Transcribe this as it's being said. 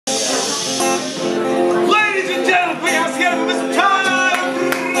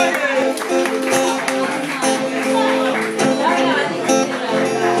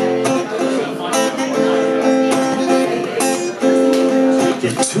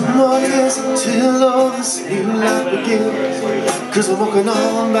2 more years until all this new life begins. 'Cause I'm walking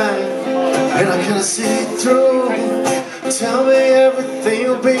on by and I can't see it through. Tell me everything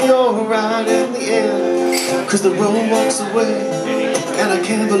will be alright in the end. 'Cause the road walks away and I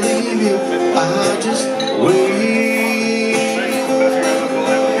can't believe you. I just wait,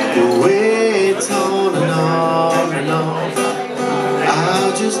 wait on and on and on.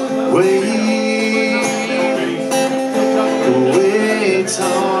 I'll just wait, wait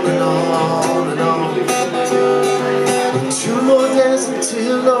on and on and on. 2 more days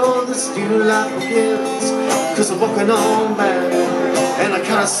until all this new life begins. 'Cause I'm walking on back and I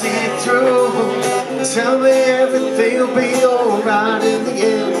can't see it through. Tell me everything will be alright in the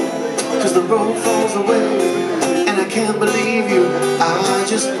end. 'Cause the road falls away and I can't believe you. I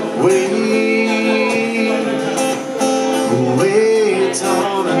just wait, wait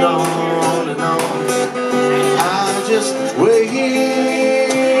on and on and on. I just wait,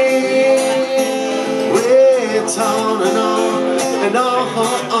 wait on and on and on.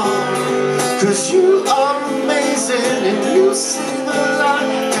 'Cause you are amazing and you see the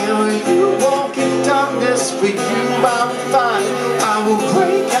light. And when you walk in darkness, for you I'll fight. I will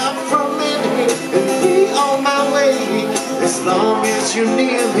break out from in here and be on my way. As long as you're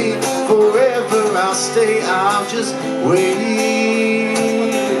near me, forever I'll stay. I'll just wait,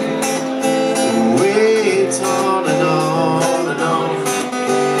 wait on and on and on.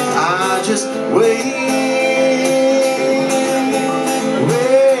 I just wait,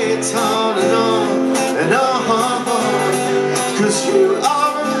 wait on and on and on. 'Cause you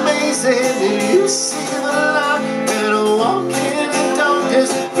are amazing and you see the light. And I'm walking in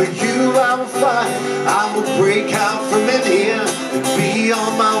darkness, for you I will fight. I will break out from in here and be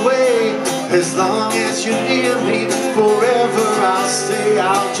on my way. As long as you're near me, forever I'll stay.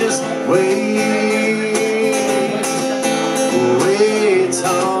 I'll just wait.